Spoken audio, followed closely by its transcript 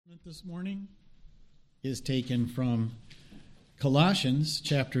This morning is taken from Colossians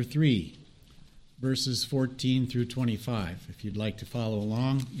chapter 3, verses 14 through 25, if you'd like to follow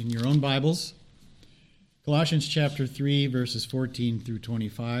along in your own Bibles. Colossians chapter 3, verses 14 through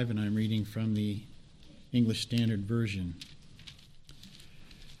 25, and I'm reading from the English Standard Version.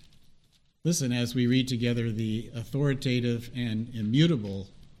 Listen as we read together the authoritative and immutable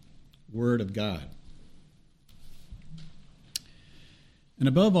Word of God. And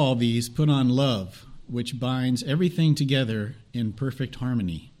above all these, put on love, which binds everything together in perfect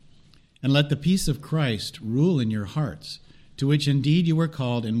harmony. And let the peace of Christ rule in your hearts, to which indeed you were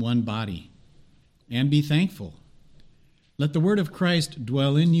called in one body. And be thankful. Let the word of Christ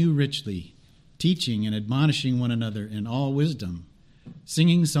dwell in you richly, teaching and admonishing one another in all wisdom,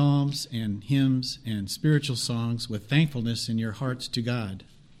 singing psalms and hymns and spiritual songs with thankfulness in your hearts to God.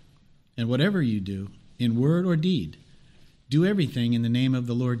 And whatever you do, in word or deed, do everything in the name of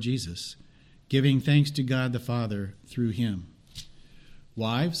the Lord Jesus, giving thanks to God the Father through him.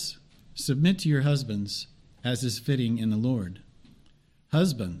 Wives, submit to your husbands as is fitting in the Lord.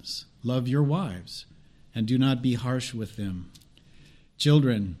 Husbands, love your wives, and do not be harsh with them.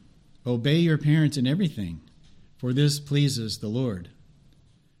 Children, obey your parents in everything, for this pleases the Lord.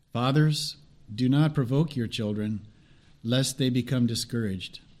 Fathers, do not provoke your children, lest they become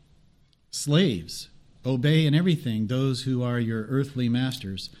discouraged. Slaves, obey in everything those who are your earthly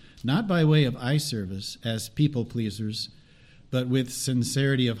masters, not by way of eye service as people pleasers, but with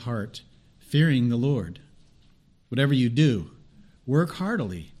sincerity of heart, fearing the Lord. Whatever you do, work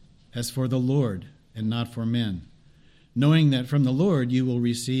heartily, as for the Lord and not for men, knowing that from the Lord you will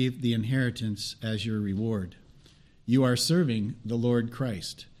receive the inheritance as your reward. You are serving the Lord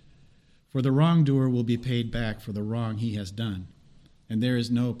Christ. For the wrongdoer will be paid back for the wrong he has done, and there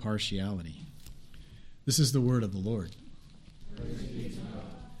is no partiality. This is the word of the Lord. Praise be to God.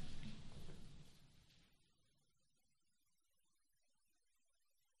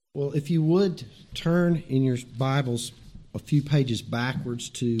 Well, if you would turn in your Bibles a few pages backwards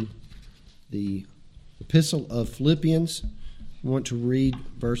to the Epistle of Philippians, we want to read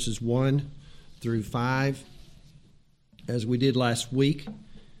verses 1 through 5, as we did last week.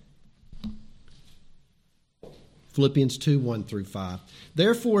 Philippians 2, 1 through 5.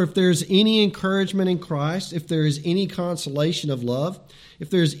 Therefore, if there is any encouragement in Christ, if there is any consolation of love, if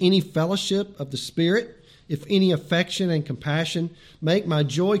there is any fellowship of the Spirit, if any affection and compassion, make my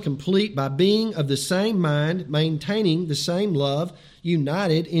joy complete by being of the same mind, maintaining the same love,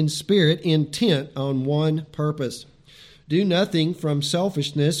 united in spirit, intent on one purpose. Do nothing from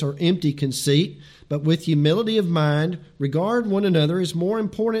selfishness or empty conceit, but with humility of mind, regard one another as more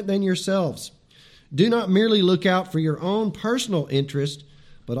important than yourselves. Do not merely look out for your own personal interest,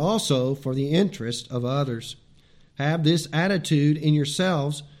 but also for the interest of others. Have this attitude in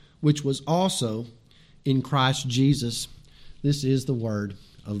yourselves, which was also in Christ Jesus. This is the word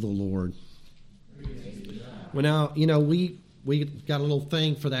of the Lord. Well, now, we got a little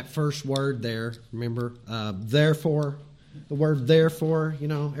thing for that first word there. Remember, therefore, the word therefore,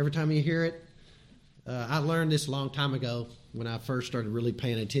 every time you hear it. I learned this a long time ago when I first started really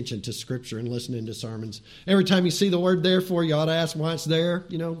paying attention to Scripture and listening to sermons. Every time you see the word therefore, you ought to ask why it's there.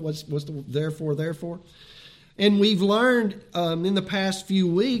 What's the therefore? And we've learned in the past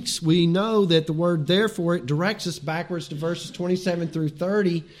few weeks, we know that the word therefore, it directs us backwards to verses 27 through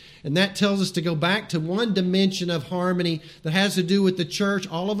 30, and that tells us to go back to one dimension of harmony that has to do with the church,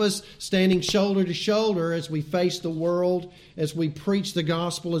 all of us standing shoulder to shoulder as we face the world, as we preach the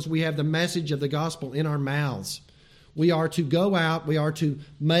gospel, as we have the message of the gospel in our mouths. We are to go out, we are to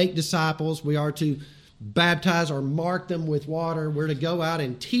make disciples, we are to baptize or mark them with water. We're to go out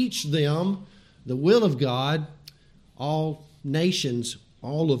and teach them the will of God, all nations,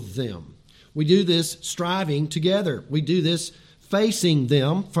 all of them. We do this striving together. We do this facing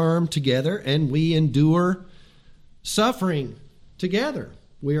them firm together, and we endure suffering together.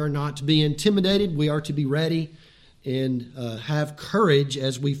 We are not to be intimidated. We are to be ready and have courage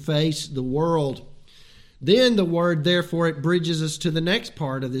as we face the world. Then the word, therefore, it bridges us to the next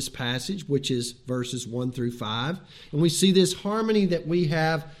part of this passage, which is verses 1 through 5. And we see this harmony that we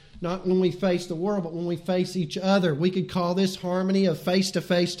have, not when we face the world, but when we face each other. We could call this harmony of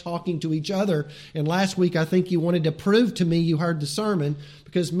face-to-face talking to each other. And last week, I think you wanted to prove to me you heard the sermon,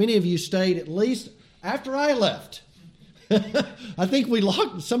 because many of you stayed at least after I left. I think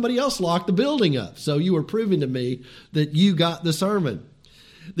somebody else locked the building up. So you were proving to me that you got the sermon.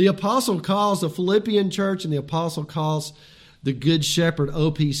 The apostle calls the Philippian church, and the apostle calls the Good Shepherd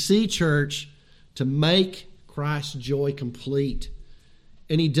OPC church to make Christ's joy complete.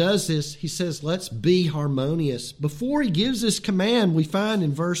 And he does this, he says, let's be harmonious. Before he gives this command, we find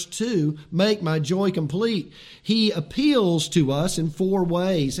in verse 2, make my joy complete. He appeals to us in 4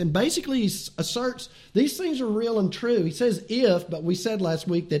 ways. And basically he asserts these things are real and true. He says if, but we said last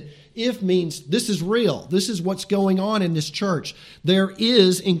week that if means this is real. This is what's going on in this church. There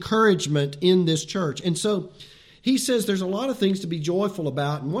is encouragement in this church. And so he says there's a lot of things to be joyful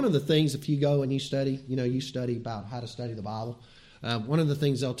about. And one of the things, if you go and you study about how to study the Bible, one of the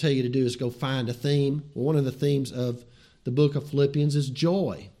things they'll tell you to do is go find a theme. Well, one of the themes of the book of Philippians is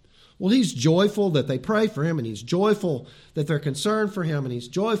joy. Well, he's joyful that they pray for him, and he's joyful that they're concerned for him, and he's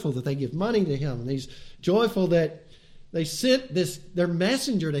joyful that they give money to him, and he's joyful that they sent their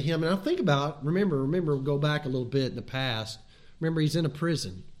messenger to him. And I think about, remember, we'll go back a little bit in the past. Remember, he's in a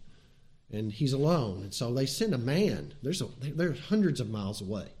prison, and he's alone, and so they send a man. They're hundreds of miles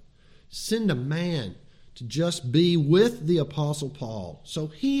away. Send a man to just be with the Apostle Paul. So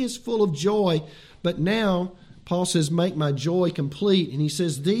he is full of joy, but now Paul says, make my joy complete. And he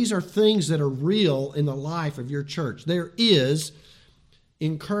says, these are things that are real in the life of your church. There is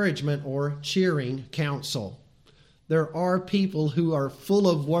encouragement or cheering counsel. There are people who are full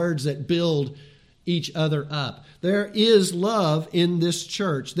of words that build each other up. There is love in this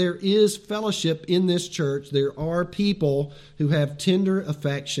church. There is fellowship in this church. There are people who have tender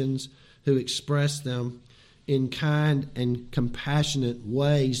affections, who express them in kind and compassionate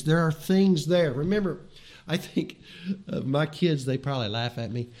ways. There are things there. Remember, I think my kids, they probably laugh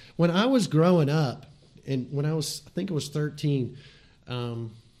at me. When I was growing up, and when I think I was 13, y'all,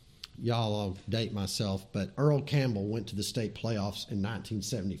 I'll date myself, but Earl Campbell went to the state playoffs in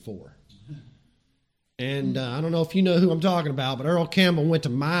 1974. And I don't know if you know who I'm talking about, but Earl Campbell went to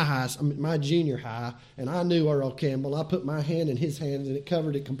my junior high, and I knew Earl Campbell. I put my hand in his hands, and it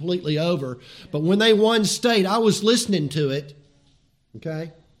covered it completely over. But when they won state, I was listening to it,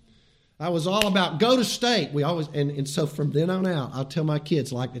 okay? I was all about go to state. We always and so from then on out, I'll tell my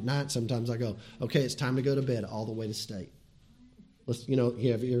kids, like at night sometimes I go, okay, it's time to go to bed, all the way to state. Have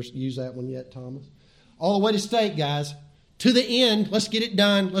you ever used that one yet, Thomas? All the way to state, guys. To the end, let's get it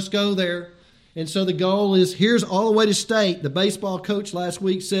done. Let's go there. And so the goal is, here's all the way to state. The baseball coach last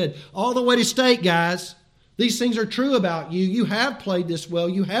week said, all the way to state, guys. These things are true about you. You have played this well.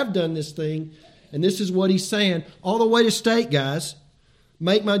 You have done this thing. And this is what he's saying. All the way to state, guys.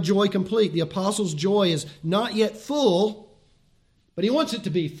 Make my joy complete. The apostle's joy is not yet full, but he wants it to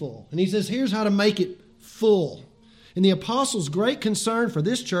be full. And he says, here's how to make it full. And the apostle's great concern for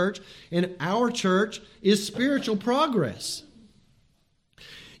this church and our church is spiritual progress.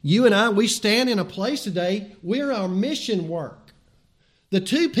 You and I, we stand in a place today, we're our mission work. The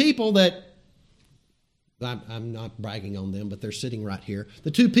 2 people that, I'm not bragging on them, but they're sitting right here. The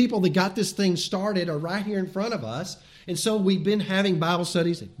 2 people that got this thing started are right here in front of us. And so we've been having Bible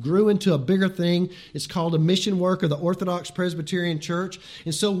studies. It grew into a bigger thing. It's called a mission work of the Orthodox Presbyterian Church.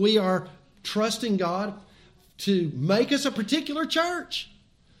 And so we are trusting God to make us a particular church.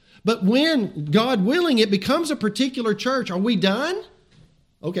 But when, God willing, it becomes a particular church, are we done?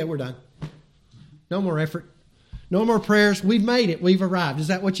 Okay, we're done. No more effort. No more prayers. We've made it. We've arrived. Is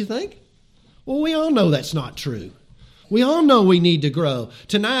that what you think? Well, we all know that's not true. We all know we need to grow.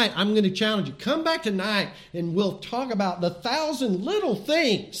 Tonight, I'm going to challenge you. Come back tonight and we'll talk about the 1,000 little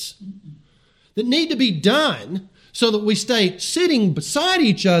things that need to be done so that we stay sitting beside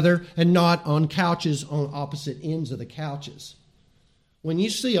each other and not on couches on opposite ends of the couches. When you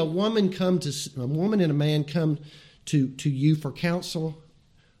see a woman and a man come to you for counsel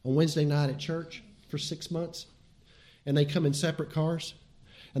on Wednesday night at church for 6 months, and they come in separate cars,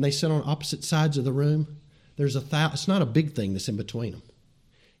 and they sit on opposite sides of the room, it's not a big thing that's in between them.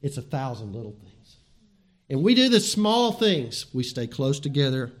 It's 1,000 little things. And we do the small things. We stay close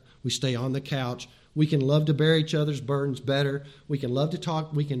together. We stay on the couch. We can love to bear each other's burdens better. We can love to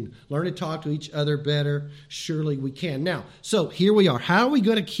talk. We can learn to talk to each other better. Surely we can. Now, so here we are. How are we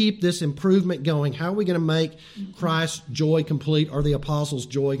going to keep this improvement going? How are we going to make Christ's joy complete or the apostles'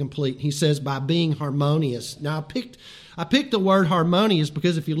 joy complete? He says by being harmonious. Now, I picked the word harmonious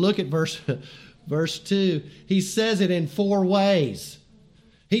because if you look at verse 2, he says it in 4 ways.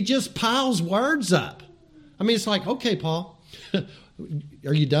 He just piles words up. I mean, it's like, okay, Paul,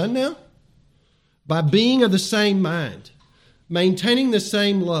 are you done now? By being of the same mind, maintaining the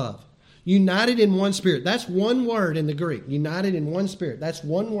same love, united in one spirit. That's one word in the Greek. United in one spirit. That's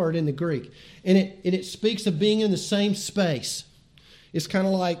one word in the Greek. And it speaks of being in the same space. It's kind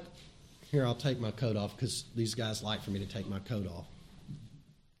of like, here, I'll take my coat off because these guys like for me to take my coat off.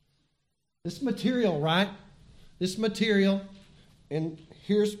 This material, right? This material, and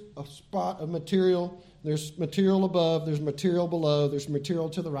here's a spot of material. There's material above, there's material below, there's material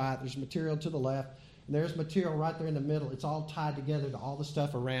to the right, there's material to the left, and there's material right there in the middle. It's all tied together to all the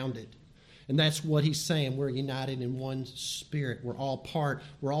stuff around it. And that's what he's saying. We're united in one spirit. We're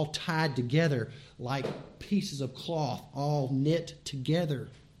all tied together like pieces of cloth, all knit together.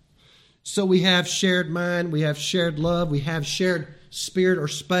 So we have shared mind, we have shared love, we have shared spirit or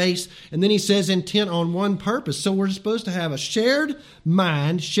space. And then he says intent on one purpose. So we're supposed to have a shared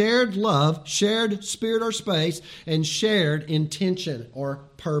mind, shared love, shared spirit or space, and shared intention or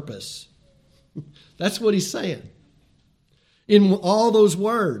purpose. That's what he's saying in all those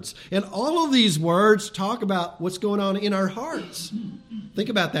words. And all of these words talk about what's going on in our hearts. Think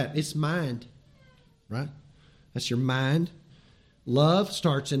about that. It's mind, right? That's your mind. Love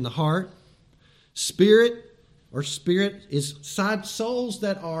starts in the heart. Spirit is side souls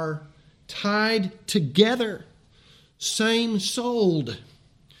that are tied together, same-souled.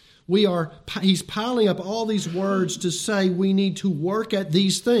 He's piling up all these words to say we need to work at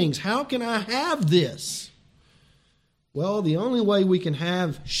these things. How can I have this? Well, the only way we can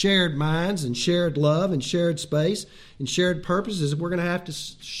have shared minds and shared love and shared space and shared purpose is we're going to have to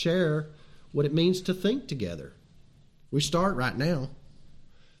share what it means to think together. We start right now.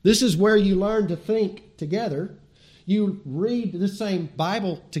 This is where you learn to think together. You read the same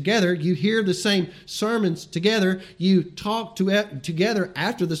Bible together. You hear the same sermons together. You talk together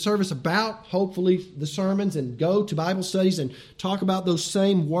after the service about, hopefully, the sermons and go to Bible studies and talk about those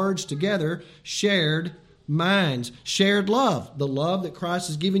same words together. Shared minds, shared love, the love that Christ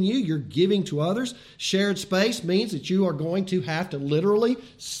has given you, you're giving to others. Shared space means that you are going to have to literally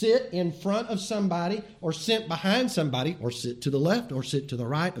sit in front of somebody or sit behind somebody or sit to the left or sit to the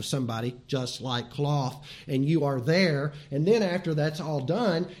right of somebody, just like cloth. And you are there. And then after that's all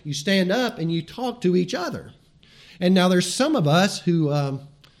done, you stand up and you talk to each other. And now there's some of us who,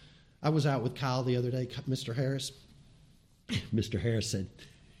 I was out with Kyle the other day, Mr. Harris. Mr. Harris said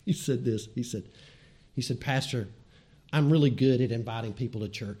this. He said, Pastor, I'm really good at inviting people to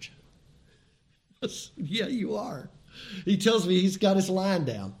church. I said, yeah, you are. He tells me he's got his line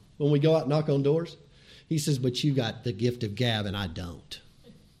down when we go out and knock on doors. He says, but you got the gift of gab and I don't.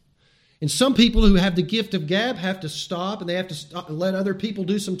 And some people who have the gift of gab have to stop and they have to let other people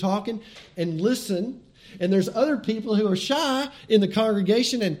do some talking and listen. And there's other people who are shy in the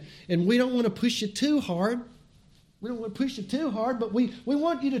congregation and we don't want to push you too hard. But we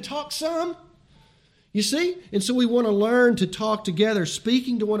want you to talk some. You see? And so we want to learn to talk together,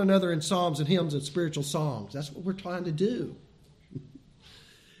 speaking to one another in psalms and hymns and spiritual songs. That's what we're trying to do.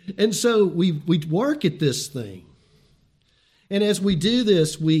 And so we work at this thing. And as we do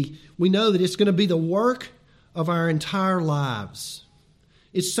this, we know that it's going to be the work of our entire lives.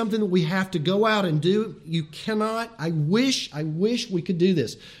 It's something that we have to go out and do. You cannot, I wish we could do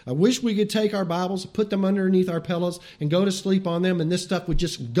this. I wish we could take our Bibles, put them underneath our pillows, and go to sleep on them, and this stuff would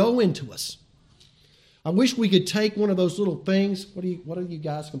just go into us. I wish we could take one of those little things. What are you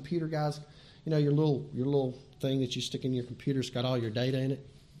guys, computer guys? You know, your little thing that you stick in your computer's got all your data in it.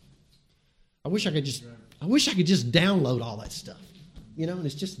 I wish I could just download all that stuff. You know, and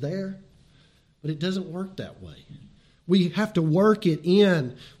it's just there. But it doesn't work that way. We have to work it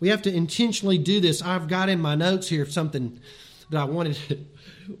in. We have to intentionally do this. I've got in my notes here something that I wanted.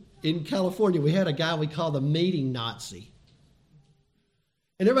 In California, we had a guy we call the meeting Nazi.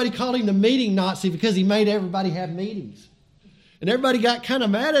 And everybody called him the meeting Nazi because he made everybody have meetings. And everybody got kind of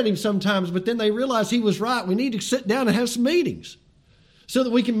mad at him sometimes, but then they realized he was right. We need to sit down and have some meetings so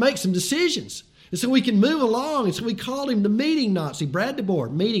that we can make some decisions. And so we can move along. And so we called him the meeting Nazi. Brad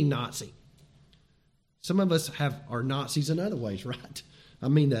DeBoer, meeting Nazi. Some of us are Nazis in other ways, right? I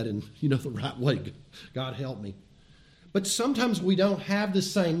mean that in the right way. God help me. But sometimes we don't have the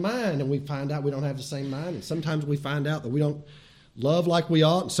same mind, and we find out we don't have the same mind. And sometimes we find out that we don't love like we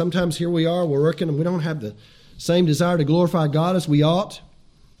ought. And sometimes here we are, we're working, and we don't have the same desire to glorify God as we ought.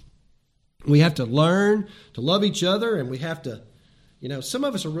 We have to learn to love each other, and we have to, some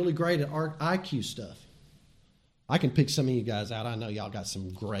of us are really great at our IQ stuff. I can pick some of you guys out. I know y'all got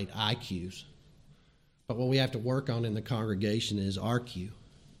some great IQs. But what we have to work on in the congregation is RQ.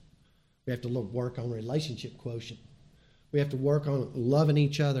 We have to work on relationship quotient. We have to work on loving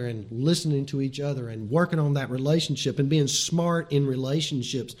each other and listening to each other and working on that relationship and being smart in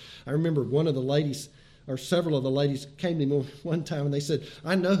relationships. I remember one of the ladies, or several of the ladies, came to me one time and they said,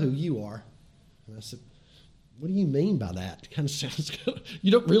 I know who you are. And I said, what do you mean by that? It kind of sounds good.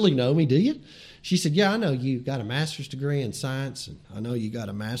 You don't really know me, do you? She said, yeah, I know you got a master's degree in science, and I know you got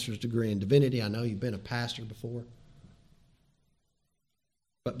a master's degree in divinity. I know you've been a pastor before.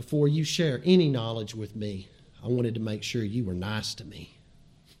 But before you share any knowledge with me, I wanted to make sure you were nice to me.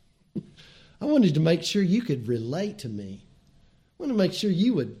 I wanted to make sure you could relate to me. I wanted to make sure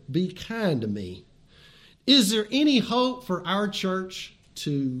you would be kind to me. Is there any hope for our church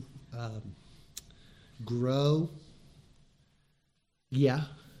to grow? Yeah,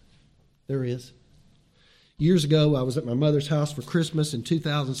 there is. Years ago, I was at my mother's house for Christmas in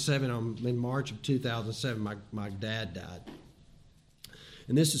 2007. In March of 2007, my dad died.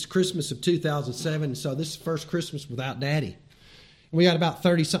 And this is Christmas of 2007, so this is the first Christmas without Daddy. And we got about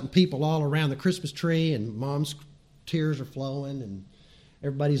 30-something people all around the Christmas tree, and Mom's tears are flowing, and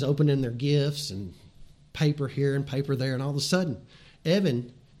everybody's opening their gifts, and paper here and paper there, and all of a sudden,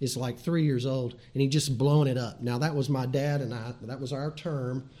 Evan is like 3 years old, and he's just blowing it up. Now, that was my dad and I. That was our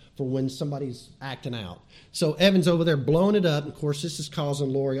term for when somebody's acting out. So Evan's over there blowing it up. And of course, this is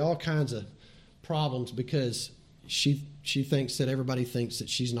causing Lori all kinds of problems because she thinks that everybody thinks that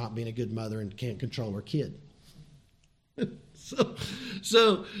she's not being a good mother and can't control her kid.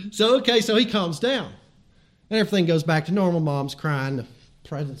 So he calms down. And everything goes back to normal. Mom's crying. The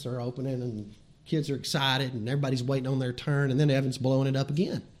presents are opening and kids are excited and everybody's waiting on their turn. And then Evan's blowing it up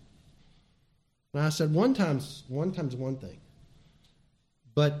again. And I said, one time's one thing.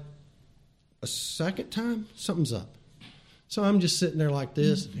 But a second time, something's up. So I'm just sitting there like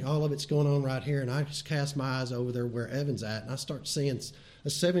this, and all of it's going on right here, and I just cast my eyes over there where Evan's at, and I start seeing a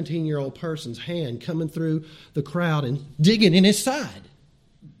 17-year-old person's hand coming through the crowd and digging in his side.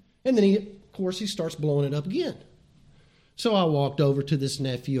 And then, he starts blowing it up again. So I walked over to this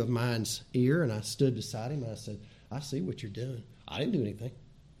nephew of mine's ear, and I stood beside him, and I said, I see what you're doing. I didn't do anything.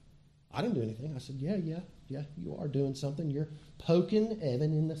 I said, yeah, you are doing something. You're poking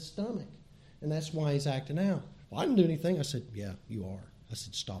Evan in the stomach, and that's why he's acting out. Well, I didn't do anything. I said, yeah, you are. I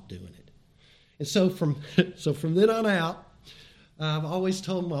said, stop doing it. And so from then on out, I've always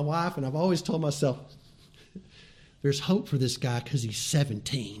told my wife and I've always told myself, there's hope for this guy because he's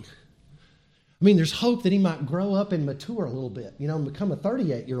 17. I mean, there's hope that he might grow up and mature a little bit, and become a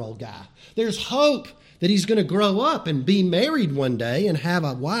 38-year-old guy. There's hope that he's going to grow up and be married one day and have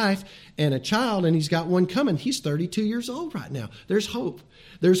a wife and a child, and he's got one coming. He's 32 years old right now. There's hope.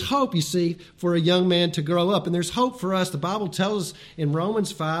 There's hope, you see, for a young man to grow up, and there's hope for us. The Bible tells us in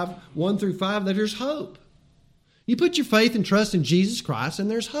Romans 5:1-5, that there's hope. You put your faith and trust in Jesus Christ,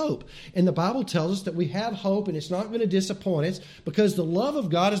 and there's hope. And the Bible tells us that we have hope, and it's not going to disappoint us because the love of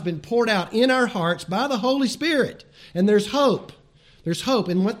God has been poured out in our hearts by the Holy Spirit. And there's hope. There's hope.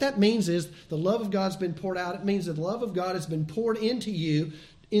 And what that means is the love of God's been poured out. It means that the love of God has been poured into you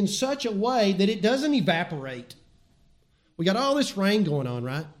in such a way that it doesn't evaporate. We got all this rain going on,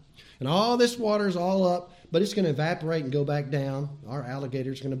 right? And all this water is all up, but it's going to evaporate and go back down. Our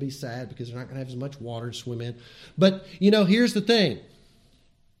alligator's going to be sad because they're not going to have as much water to swim in. But, here's the thing.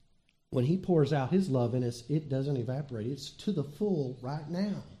 When he pours out his love in us, it doesn't evaporate. It's to the full right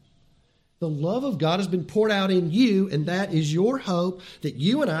now. The love of God has been poured out in you, and that is your hope that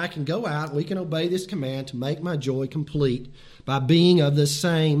you and I can go out and we can obey this command to make my joy complete by being of the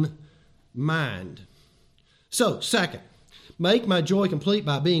same mind. So, second, make my joy complete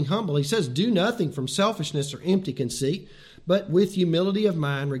by being humble. He says, do nothing from selfishness or empty conceit, but with humility of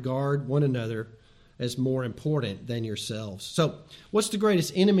mind regard one another as more important than yourselves. So, what's the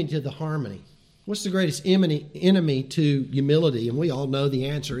greatest enemy to the harmony? What's the greatest enemy to humility? And we all know the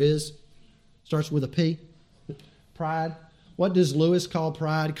answer is, starts with a P, pride. What does Lewis call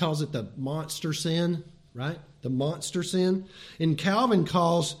pride? He calls it the monster sin, right? The monster sin. And Calvin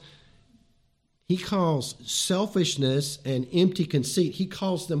calls selfishness and empty conceit, he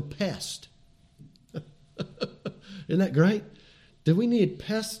calls them pest. Isn't that great? Do we need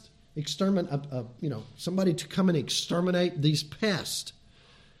pest somebody to come and exterminate these pests?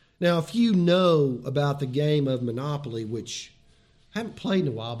 Now, if you know about the game of Monopoly, which I haven't played in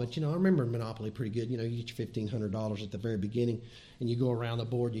a while, but, I remember Monopoly pretty good. You get your $1,500 at the very beginning, and you go around the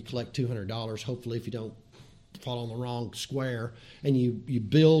board, you collect $200, hopefully if you don't fall on the wrong square, and you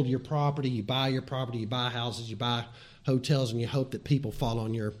build your property, you buy houses, you buy hotels, and you hope that people fall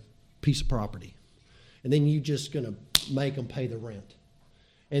on your piece of property. And then you're just going to make them pay the rent.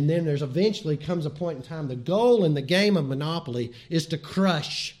 And then there's eventually comes a point in time, the goal in the game of Monopoly is to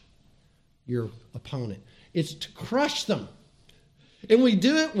crush your opponent. It's to crush them. And we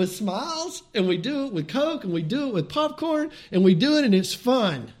do it with smiles, and we do it with Coke, and we do it with popcorn, and we do it, and it's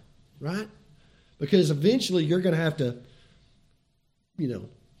fun, right? Because eventually you're going to have to, you're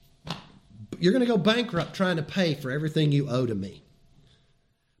going to go bankrupt trying to pay for everything you owe to me.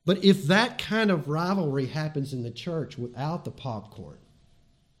 But if that kind of rivalry happens in the church without the popcorn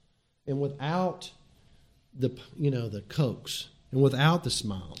and without the Cokes and without the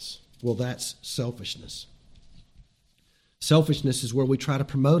smiles, well, that's selfishness. Selfishness is where we try to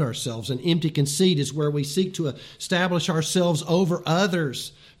promote ourselves, and empty conceit is where we seek to establish ourselves over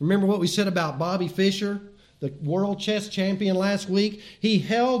others. Remember what we said about Bobby Fischer, the world chess champion last week? He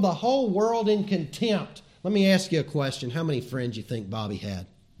held the whole world in contempt. Let me ask you a question. How many friends do you think Bobby had?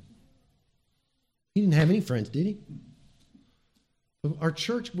 He didn't have any friends, did he? Our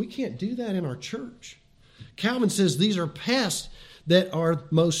church, we can't do that in our church. Calvin says these are pests that are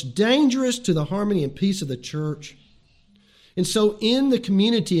most dangerous to the harmony and peace of the church. And so in the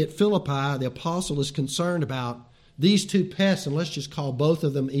community at Philippi, the apostle is concerned about these two pests, and let's just call both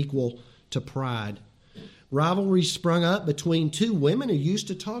of them equal to pride. Rivalry sprung up between two women who used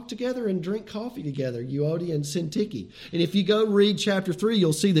to talk together and drink coffee together, Euodia and Syntyche. And if you go read chapter 3,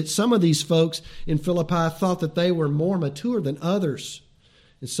 you'll see that some of these folks in Philippi thought that they were more mature than others.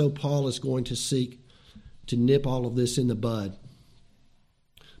 And so Paul is going to seek to nip all of this in the bud.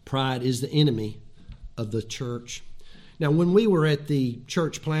 Pride is the enemy of the church. Now, when we were at the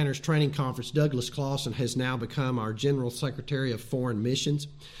Church Planners Training Conference, Douglas Clawson has now become our General Secretary of Foreign Missions.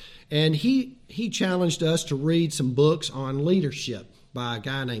 And he challenged us to read some books on leadership by a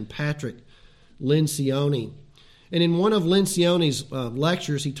guy named Patrick Lencioni. And in one of Lencioni's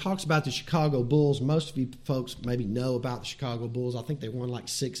lectures, he talks about the Chicago Bulls. Most of you folks maybe know about the Chicago Bulls. I think they won like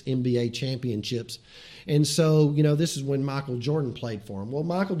 6 NBA championships. And so, this is when Michael Jordan played for them. Well,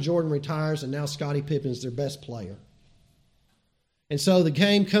 Michael Jordan retires, and now Scottie Pippen is their best player. And so the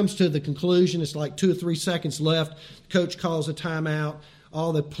game comes to the conclusion. It's like 2 or 3 seconds left. The coach calls a timeout.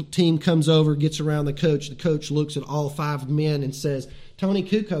 All the team comes over, gets around the coach. The coach looks at all 5 men and says, Tony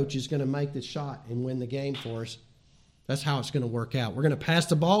Kukoc is going to make the shot and win the game for us. That's how it's going to work out. We're going to pass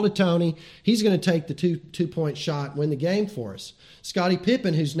the ball to Tony. He's going to take the two-point shot and win the game for us. Scottie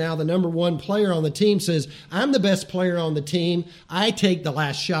Pippen, who's now the number 1 player on the team, says, I'm the best player on the team. I take the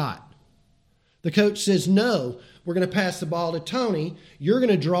last shot. The coach says, no, we're going to pass the ball to Tony. You're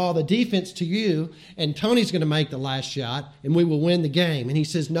going to draw the defense to you, and Tony's going to make the last shot, and we will win the game. And he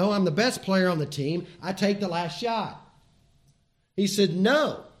says, no, I'm the best player on the team. I take the last shot. He said,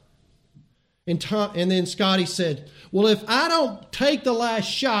 no. And then Scotty said, well, if I don't take the last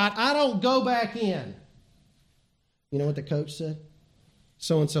shot, I don't go back in. You know what the coach said?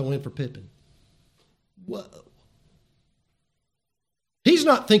 So-and-so went for Pippen. Whoa. He's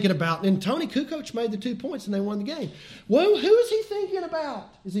not thinking about, and Tony Kukoc made the 2 points and they won the game. Well, who is he thinking about?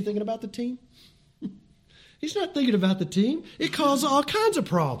 Is he thinking about the team? He's not thinking about the team. It causes all kinds of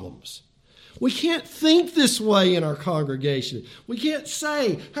problems. We can't think this way in our congregation. We can't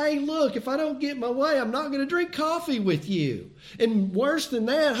say, hey, look, if I don't get my way, I'm not going to drink coffee with you. And worse than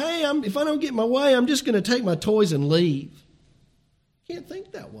that, hey, if I don't get my way, I'm just going to take my toys and leave. Can't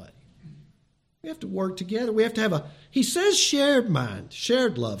think that way. We have to work together. We have to have he says shared mind,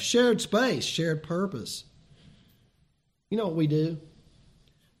 shared love, shared space, shared purpose. You know what we do?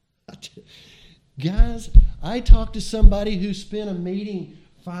 Guys, I talked to somebody who spent a meeting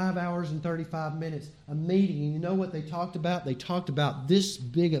 5 hours and 35 minutes, a meeting, and you know what they talked about? They talked about this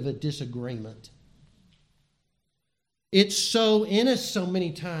big of a disagreement. It's so in us so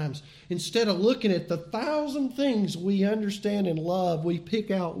many times. Instead of looking at the 1,000 things we understand and love, we pick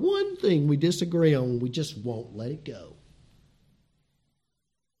out one thing we disagree on. We just won't let it go.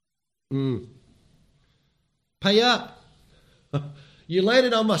 Pay up. You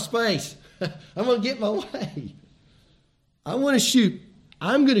landed on my space. I'm going to get my way. I want to shoot.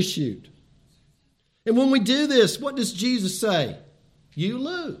 I'm going to shoot. And when we do this, what does Jesus say? You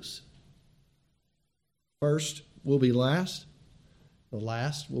lose. First will be last. The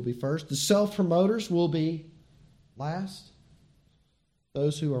last will be first. The self-promoters will be last.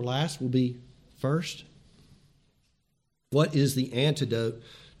 Those who are last will be first. What is the antidote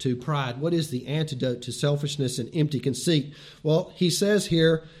to pride? What is the antidote to selfishness and empty conceit? Well, he says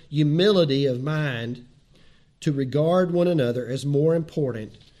here, humility of mind to regard one another as more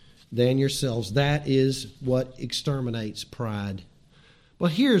important than yourselves. That is what exterminates pride. Well,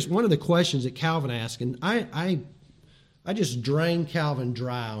 here's one of the questions that Calvin asked, and I just drained Calvin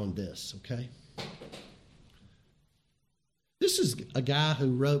dry on this, okay? This is a guy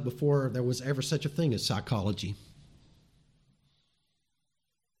who wrote before there was ever such a thing as psychology.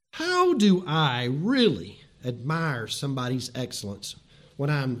 How do I really admire somebody's excellence when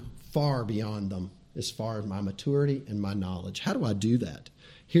I'm far beyond them as far as my maturity and my knowledge? How do I do that?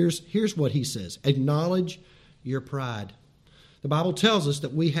 Here's what he says. Acknowledge your pride. The Bible tells us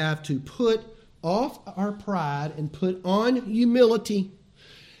that we have to put off our pride and put on humility.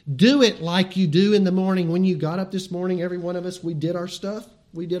 Do it like you do in the morning. When you got up this morning, every one of us, we did our stuff.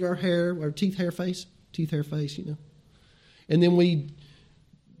 We did our hair, our teeth, hair, face, And then we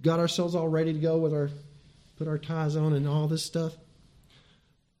got ourselves all ready to go with put our ties on and all this stuff.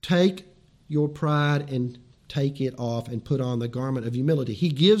 Take your pride and take it off and put on the garment of humility. He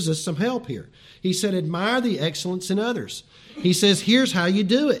gives us some help here. He said, admire the excellence in others. He says, here's how you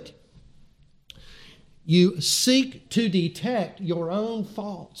do it. You seek to detect your own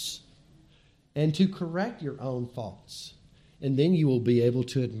faults and to correct your own faults. And then you will be able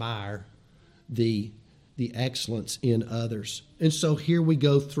to admire the excellence in others. And so here we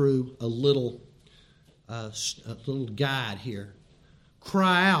go through a little guide here.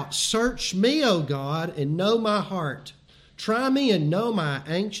 Cry out, search me, O God, and know my heart. Try me and know my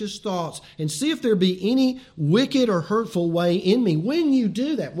anxious thoughts, and see if there be any wicked or hurtful way in me. When you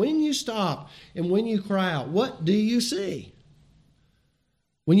do that, when you stop and when you cry out, what do you see?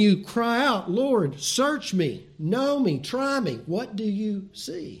 When you cry out, Lord, search me, know me, try me, what do you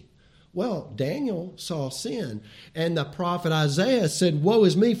see? Well, Daniel saw sin, and the prophet Isaiah said, woe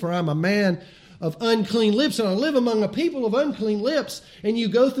is me, for I'm a man of unclean lips, and I live among a people of unclean lips. And you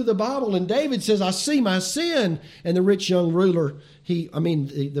go through the Bible, and David says, I see my sin. And the rich young ruler,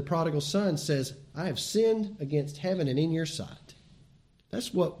 the prodigal son says, I have sinned against heaven and in your sight.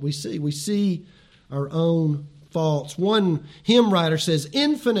 That's what we see. We see our own faults. One hymn writer says,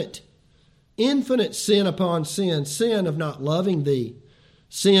 infinite sin upon sin, sin of not loving thee,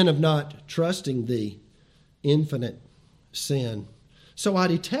 sin of not trusting thee, infinite sin. So I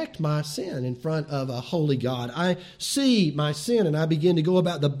detect my sin in front of a holy God. I see my sin and I begin to go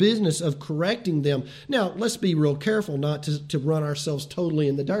about the business of correcting them. Now, let's be real careful not to run ourselves totally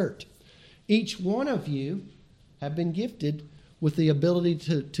in the dirt. Each one of you have been gifted with the ability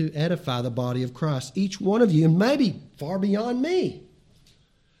to edify the body of Christ. Each one of you, and maybe far beyond me.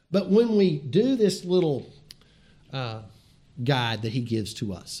 But when we do this little guide that he gives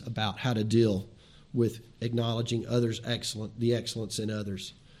to us about how to deal with acknowledging others' the excellence in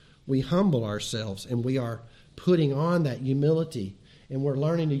others, we humble ourselves and we are putting on that humility, and we're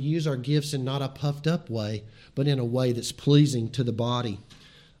learning to use our gifts in not a puffed up way, but in a way that's pleasing to the body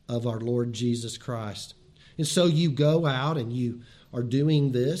of our Lord Jesus Christ. And so you go out and you are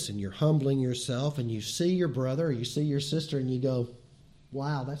doing this and you're humbling yourself, and you see your brother or you see your sister and you go,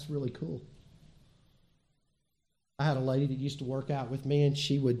 wow, that's really cool. I had a lady that used to work out with me, and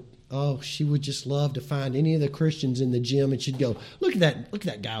she would just love to find any of the Christians in the gym, and she'd go, look at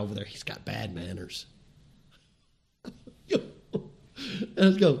that guy over there. He's got bad manners. And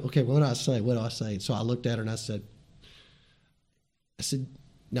I'd go, okay, what do I say? So I looked at her and I said,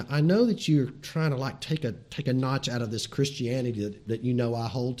 now I know that you're trying to take a notch out of this Christianity that you know I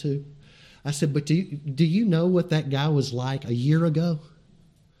hold to. I said, but do you know what that guy was like a year ago?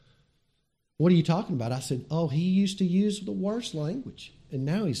 What are you talking about? I said, he used to use the worst language, and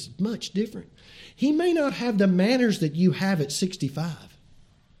now he's much different. He may not have the manners that you have at 65,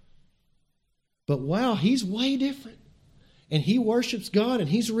 but wow, he's way different. And he worships God, and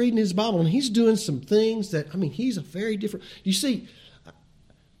he's reading his Bible, and he's doing some things that, he's a very different. You see,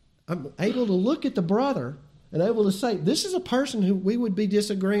 I'm able to look at the brother and able to say, this is a person who we would be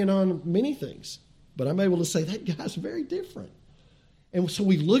disagreeing on many things, but I'm able to say, that guy's very different. And so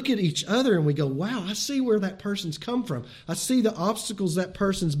we look at each other and we go, wow, I see where that person's come from. I see the obstacles that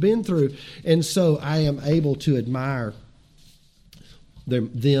person's been through. And so I am able to admire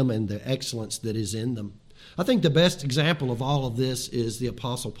them and the excellence that is in them. I think the best example of all of this is the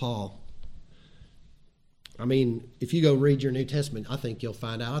Apostle Paul. If you go read your New Testament, I think you'll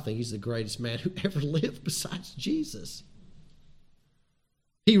find out, I think he's the greatest man who ever lived besides Jesus.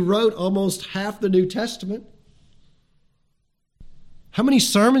 He wrote almost half the New Testament. How many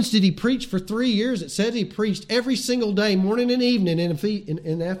sermons did he preach for 3 years? It said he preached every single day, morning and evening in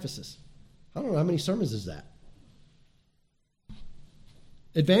Ephesus. I don't know, how many sermons is that?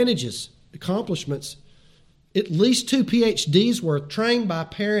 Advantages, accomplishments, at least 2 PhDs worth, trained by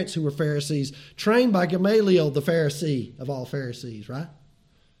parents who were Pharisees, trained by Gamaliel, the Pharisee of all Pharisees, right?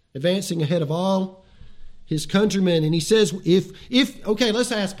 Advancing ahead of all his countrymen. And he says, okay,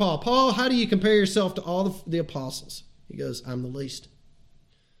 let's ask Paul. Paul, how do you compare yourself to all the apostles? He goes, I'm the least.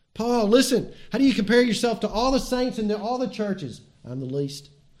 Paul, listen, how do you compare yourself to all the saints in all the churches? I'm the least.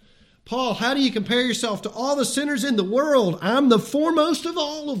 Paul, how do you compare yourself to all the sinners in the world? I'm the foremost of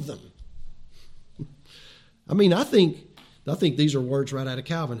all of them. I think these are words right out of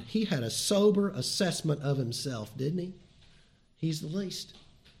Calvin. He had a sober assessment of himself, didn't he? He's the least.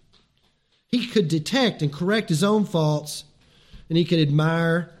 He could detect and correct his own faults, and he could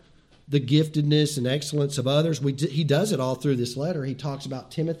admire the giftedness and excellence of others. He does it all through this letter. He talks about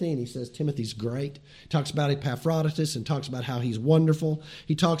Timothy, and he says Timothy's great. He talks about Epaphroditus and talks about how he's wonderful.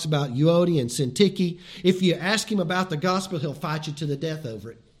 He talks about Euodia and Syntyche. If you ask him about the gospel, he'll fight you to the death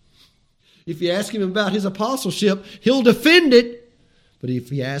over it. If you ask him about his apostleship, he'll defend it. But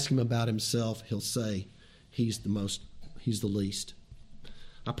if you ask him about himself, he'll say he's the least.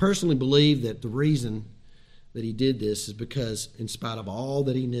 I personally believe that the reason that he did this is because, in spite of all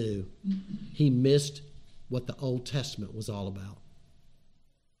that he knew, he missed what the Old Testament was all about.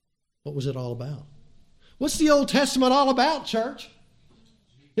 What was it all about? What's the Old Testament all about, church?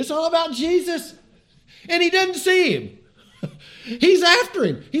 It's all about Jesus. And he doesn't see him. He's after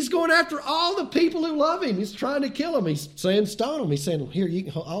him. He's going after all the people who love him. He's trying to kill him. He's saying stone him. He's saying, here,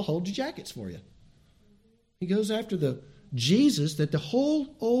 I'll hold your jackets for you. He goes after the Jesus that the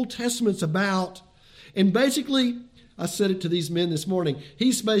whole Old Testament's about. And basically, I said it to these men this morning,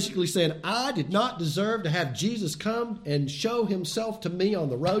 he's basically saying, I did not deserve to have Jesus come and show himself to me on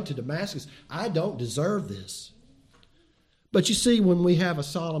the road to Damascus. I don't deserve this. But you see, when we have a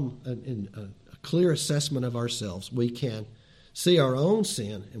solemn and a clear assessment of ourselves, we can see our own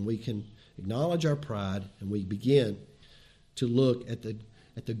sin and we can acknowledge our pride, and we begin to look at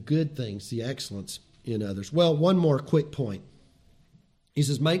the good things, the excellence in others. Well, one more quick point. He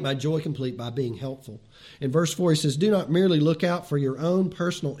says, make my joy complete by being helpful. In verse 4, he says, do not merely look out for your own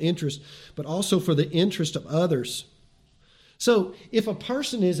personal interest, but also for the interest of others. So if a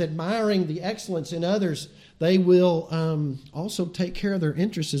person is admiring the excellence in others, they will also take care of their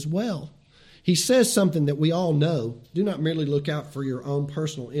interests as well. He says something that we all know. Do not merely look out for your own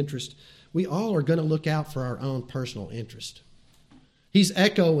personal interest. We all are going to look out for our own personal interest. He's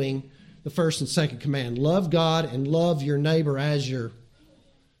echoing the first and second command. Love God and love your neighbor as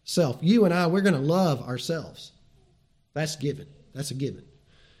yourself. You and I, we're going to love ourselves. That's given. That's a given.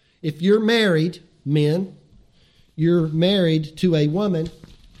 If you're married, men, you're married to a woman,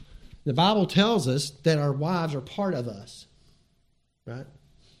 the Bible tells us that our wives are part of us. Right?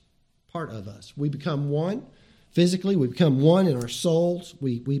 Part of us. We become one physically. We become one in our souls.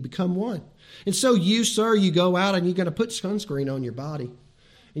 We become one. And so you, sir, you go out and you're going to put sunscreen on your body.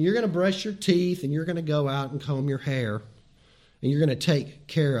 And you're going to brush your teeth and you're going to go out and comb your hair. And you're going to take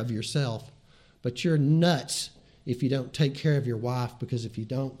care of yourself. But you're nuts if you don't take care of your wife, because if you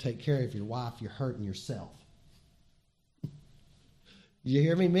don't take care of your wife, you're hurting yourself. You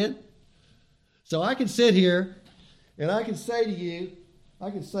hear me, men? So I can sit here and I can say to you, I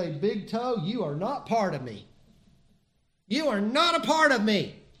can say, big toe, you are not part of me. You are not a part of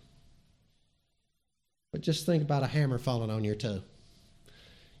me. But just think about a hammer falling on your toe.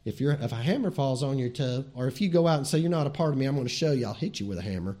 If a hammer falls on your toe, or if you go out and say, you're not a part of me, I'm going to show you, I'll hit you with a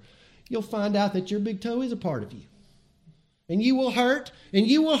hammer, you'll find out that your big toe is a part of you. And you will hurt, and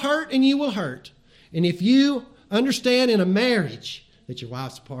you will hurt, and you will hurt. And if you understand in a marriage that your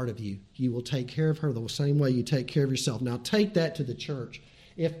wife's a part of you, you will take care of her the same way you take care of yourself. Now take that to the church.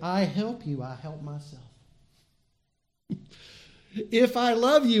 If I help you, I help myself. If I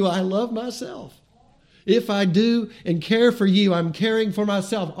love you, I love myself. If I do and care for you, I'm caring for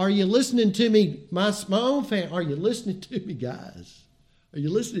myself. Are you listening to me? My own family, are you listening to me, guys? Are you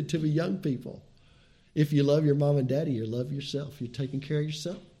listening to me, young people? If you love your mom and daddy, you love yourself. You're taking care of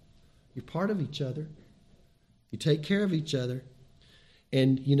yourself. You're part of each other. You take care of each other.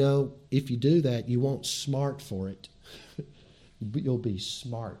 And, you know, if you do that, you won't smart for it. You'll be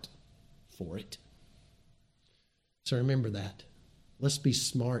smart for it. So remember that. Let's be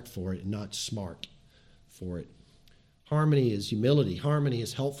smart for it and not smart for it. Harmony is humility. Harmony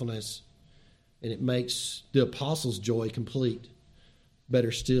is helpfulness. And it makes the apostles' joy complete.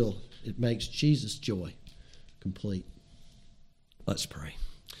 Better still, it makes Jesus' joy complete. Let's pray.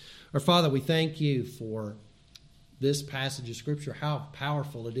 Our Father, we thank you for this passage of Scripture, how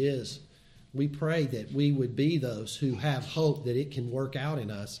powerful it is. We pray that we would be those who have hope that it can work out in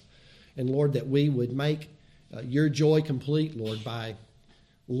us. And Lord, that we would make your joy complete, Lord, by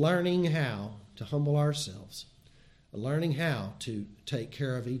learning how to humble ourselves, learning how to take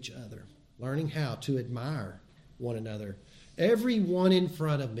care of each other, learning how to admire one another. Everyone in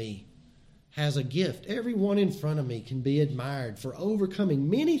front of me has a gift. Everyone in front of me can be admired for overcoming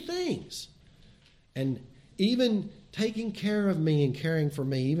many things. And even taking care of me and caring for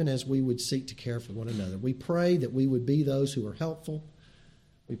me, even as we would seek to care for one another. We pray that we would be those who are helpful.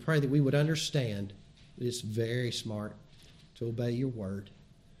 We pray that we would understand that it's very smart to obey your word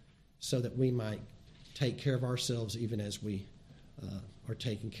so that we might take care of ourselves even as we are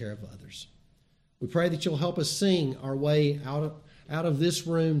taking care of others. We pray that you'll help us sing our way out of this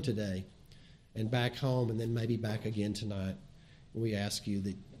room today and back home, and then maybe back again tonight. We ask you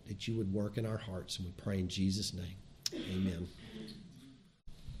that you would work in our hearts, and we pray in Jesus' name. Amen.